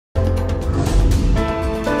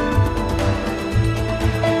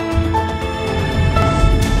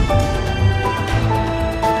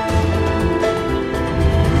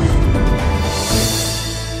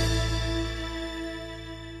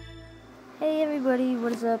Hey everybody,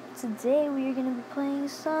 what is up? Today we are going to be playing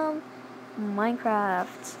some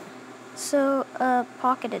Minecraft. So,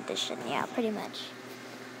 Pocket Edition, yeah, pretty much.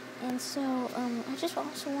 And so, I just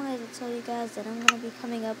also wanted to tell you guys that I'm going to be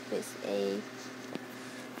coming up with a...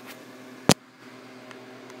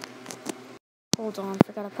 Hold on,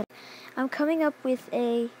 forgot to put... I'm coming up with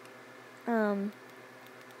a,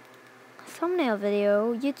 thumbnail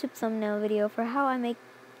video, YouTube thumbnail video for how I make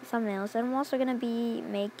thumbnails. And I'm also going to be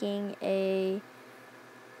making a,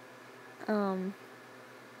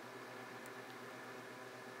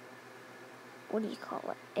 what do you call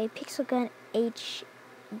it? A Pixel Gun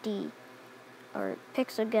HD or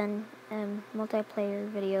Pixel Gun multiplayer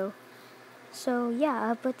video. So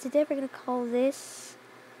yeah, but today we're gonna call this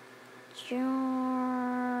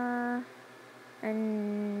Journey.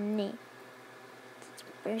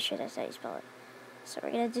 Pretty sure that's how you spell it. So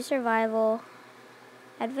we're gonna do survival.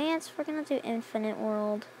 Advanced, we're gonna do infinite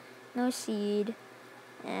world, no seed,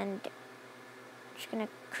 and just gonna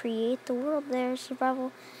create the world there.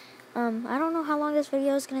 Survival. I don't know how long this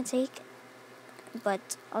video is gonna take,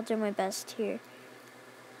 but I'll do my best here.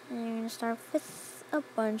 And you're gonna start with a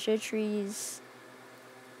bunch of trees.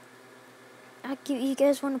 You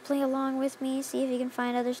guys want to play along with me, see if you can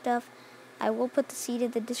find other stuff. I will put the seed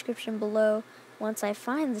in the description below once I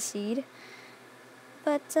find the seed.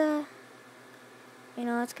 But, you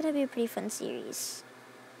know, it's gonna be a pretty fun series.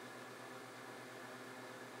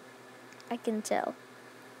 I can tell.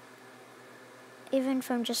 Even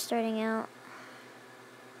from just starting out,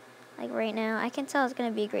 like right now, I can tell it's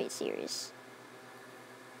gonna be a great series.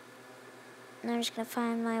 And I'm just gonna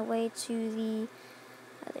find my way to the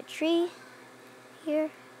other tree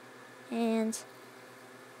here, and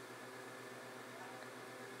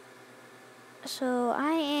so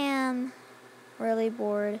I am really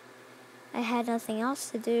bored. I had nothing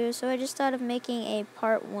else to do, so I just thought of making a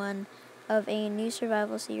part 1 of a new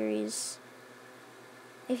survival series.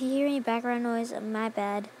 If you hear any background noise, my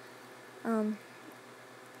bad. And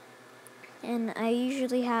I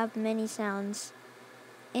usually have many sounds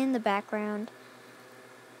in the background.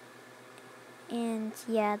 And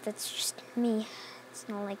yeah, that's just me. It's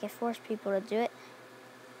not like I force people to do it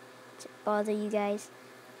to bother you guys.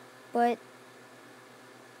 But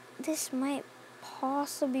this might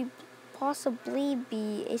possibly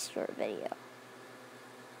be a short video,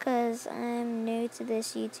 because I'm new to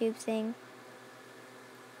this YouTube thing.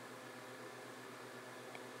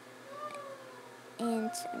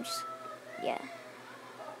 And I'm just, yeah,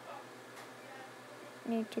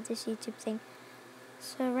 new to this YouTube thing.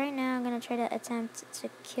 So right now I'm going to try to attempt to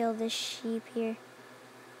kill this sheep here.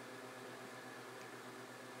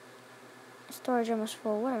 Storage almost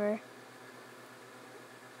full, whatever.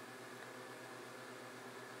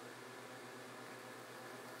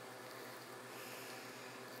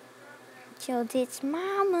 Killed its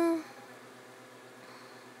mama.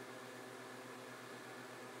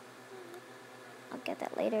 I'll get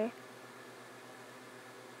that later.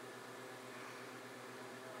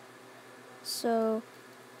 So,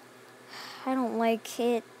 I don't like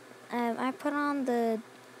it. I put on the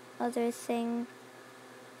other thing.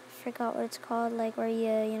 Forgot what it's called. Like where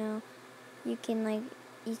you know, you can like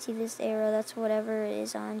you see this arrow. That's whatever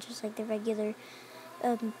is on, just like the regular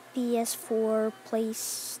PS4,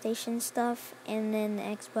 PlayStation stuff, and then the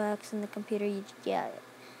Xbox and the computer.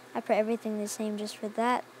 I put everything the same just for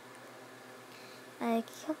that. I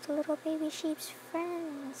killed the little baby sheep's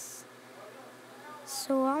friends.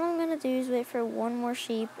 So all I'm gonna do is wait for one more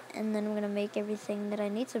sheep, and then I'm gonna make everything that I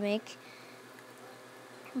need to make.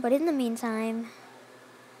 But in the meantime,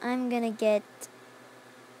 I'm gonna get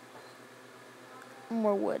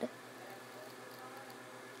more wood.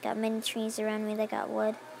 Got many trees around me that got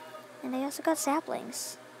wood, and I also got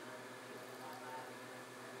saplings.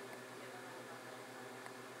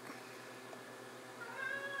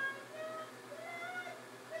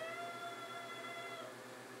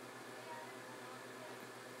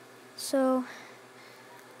 So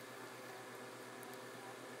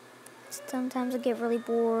sometimes I get really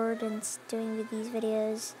bored and doing these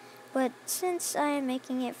videos, but since I am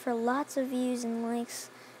making it for lots of views and likes,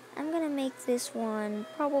 I'm gonna make this one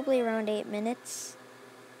probably around 8 minutes.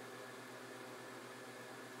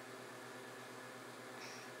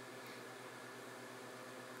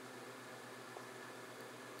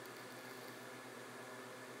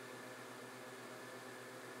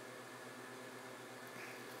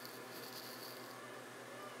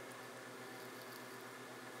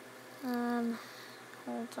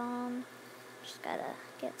 Hold on. Just gotta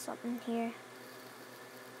get something here.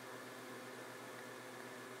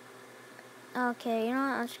 Okay, you know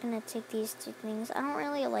what? I'm just gonna take these two things. I don't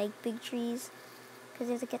really like big trees, because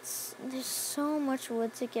you have to get, there's so much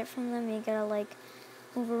wood to get from them. You gotta like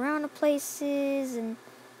move around to places and,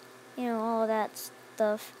 you know, all of that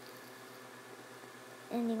stuff.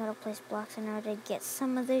 And you gotta place blocks in order to get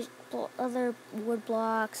some of the other wood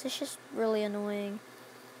blocks. It's just really annoying.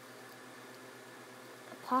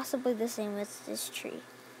 Possibly the same with this tree.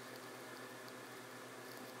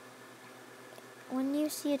 When you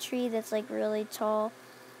see a tree that's like really tall,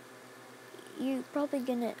 you're probably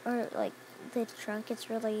gonna, or like the trunk it's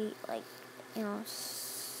really like, you know,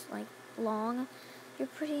 like long. You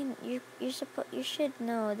should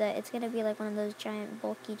know that it's gonna be like one of those giant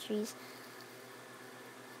bulky trees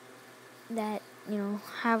that, you know,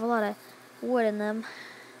 have a lot of wood in them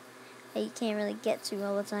that you can't really get to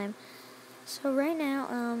all the time. So right now,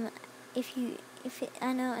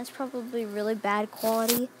 I know it's probably really bad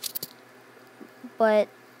quality, but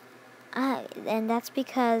and that's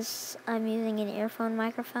because I'm using an earphone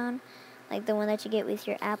microphone, like the one that you get with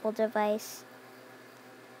your Apple device.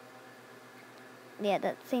 Yeah,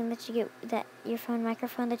 that thing that you get, that earphone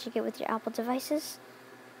microphone that you get with your Apple devices.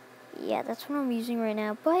 Yeah, that's what I'm using right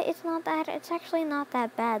now, but it's actually not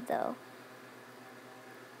that bad though.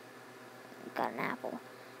 Got an apple.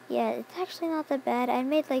 Yeah, it's actually not that bad. I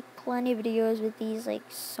made like plenty of videos with these like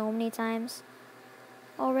so many times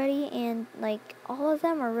already, and like all of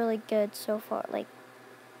them are really good so far. Like,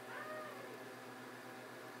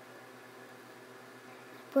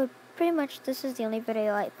 but pretty much this is the only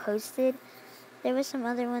video I posted. There were some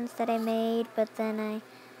other ones that I made, but then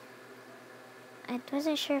I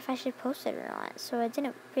wasn't sure if I should post it or not, so I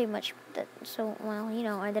didn't pretty much. Well, you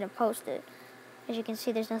know, I didn't post it. As you can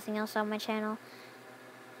see, there's nothing else on my channel.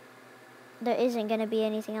 There isn't gonna be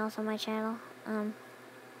anything else on my channel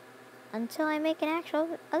until I make an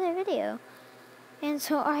actual other video. And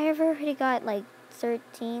so I have already got like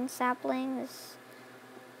 13 saplings.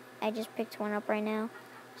 I just picked one up right now,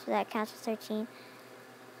 so that counts as 13.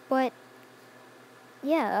 But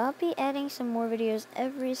yeah, I'll be adding some more videos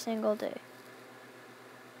every single day.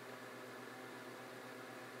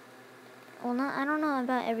 Well, I don't know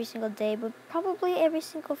about every single day, but probably every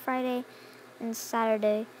single Friday and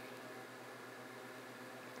Saturday.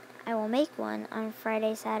 I will make one on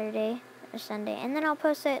Friday, Saturday, or Sunday, and then I'll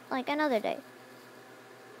post it like another day.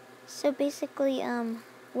 So basically,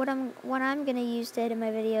 what I'm gonna use to edit my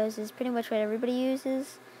videos is pretty much what everybody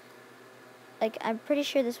uses. Like, I'm pretty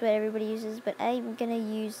sure this is what everybody uses, but I'm gonna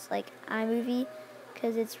use like iMovie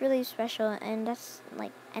because it's really special and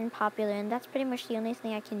and popular, and that's pretty much the only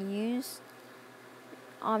thing I can use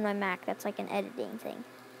on my Mac that's like an editing thing.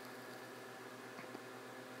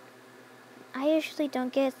 I usually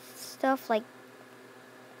don't get stuff like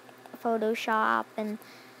Photoshop and,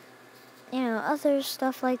 you know, other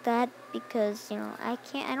stuff like that because, you know, I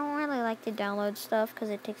don't really like to download stuff because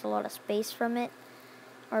it takes a lot of space from it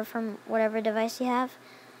or from whatever device you have.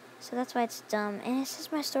 So that's why it's dumb. And it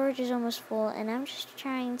says my storage is almost full, and I'm just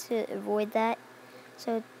trying to avoid that.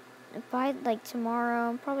 So by like tomorrow,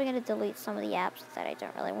 I'm probably going to delete some of the apps that I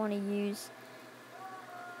don't really want to use.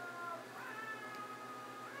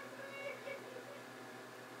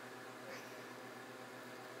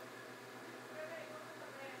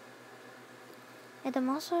 And I'm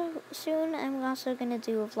also gonna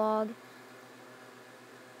do a vlog.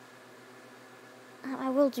 I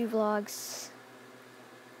will do vlogs.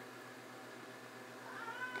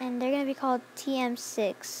 And they're gonna be called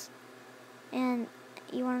TM6. And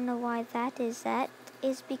you wanna know why that is? That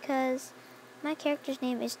is because my character's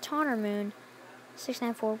name is Tonnermoon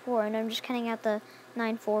 6944, and I'm just cutting out the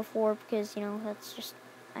 944 because, you know, that's just,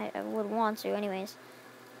 I would want to anyways.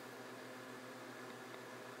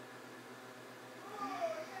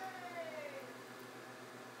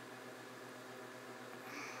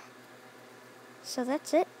 So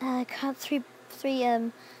that's it. I got three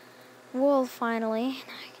wool finally.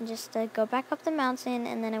 I can just go back up the mountain,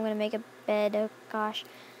 and then I'm gonna make a bed. Oh gosh,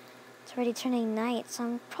 it's already turning night, so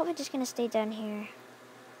I'm probably just gonna stay down here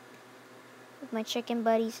with my chicken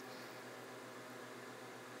buddies.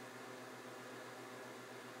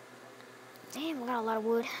 Damn, we got a lot of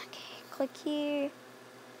wood. Okay, click here,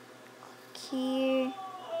 click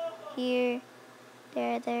here,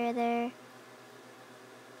 there.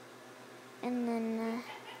 And then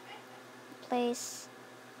place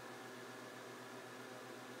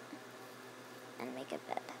and make a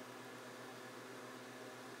bed.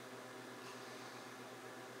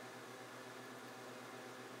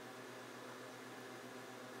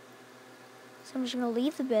 So I'm just gonna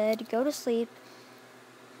leave the bed, go to sleep.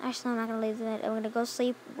 Actually, I'm not gonna leave the bed. I'm gonna go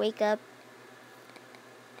sleep, wake up,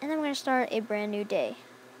 and then I'm gonna start a brand new day.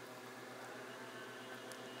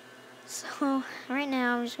 So right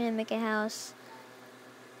now I'm just gonna make a house.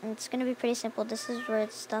 And it's gonna be pretty simple. This is where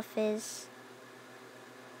the stuff is.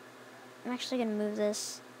 I'm actually gonna move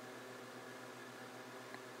this.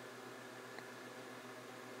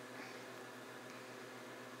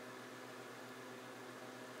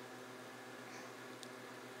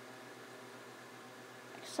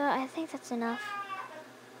 So I think that's enough.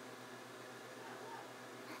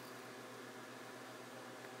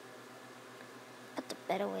 Put the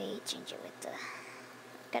bed away, change it with the...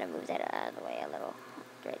 Gotta move that out of the way a little.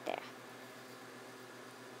 Right there.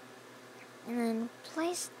 And then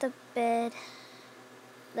place the bed.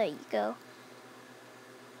 There you go.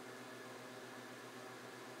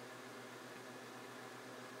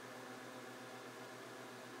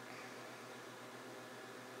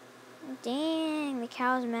 Dang, the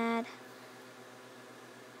cow's mad.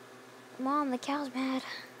 Mom, the cow's mad.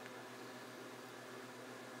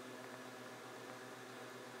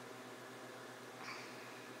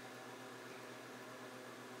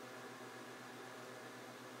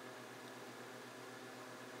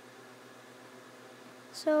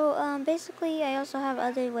 So, basically, I also have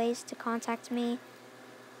other ways to contact me.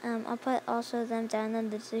 I'll put also them down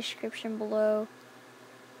in the description below.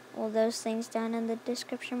 Well, those things down in the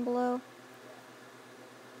description below.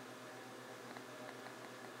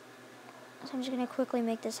 So I'm just gonna quickly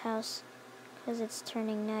make this house because it's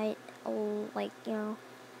turning night, like, you know,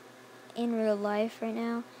 in real life right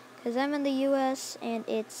now. Because I'm in the US and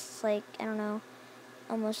it's like, I don't know,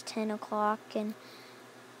 almost 10 o'clock, and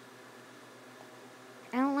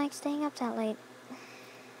I don't like staying up that late.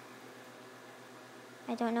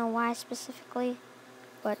 I don't know why specifically,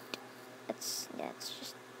 but it's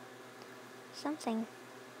just something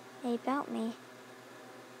about me.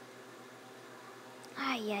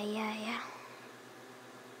 Yeah.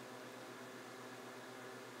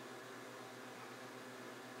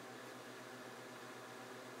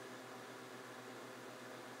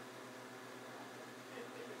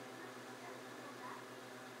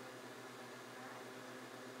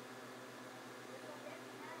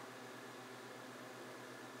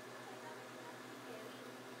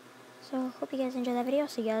 So, hope you guys enjoyed that video.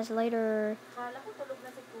 See you guys later. Kala ko tulog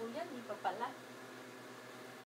na si Kuya, di pa pala.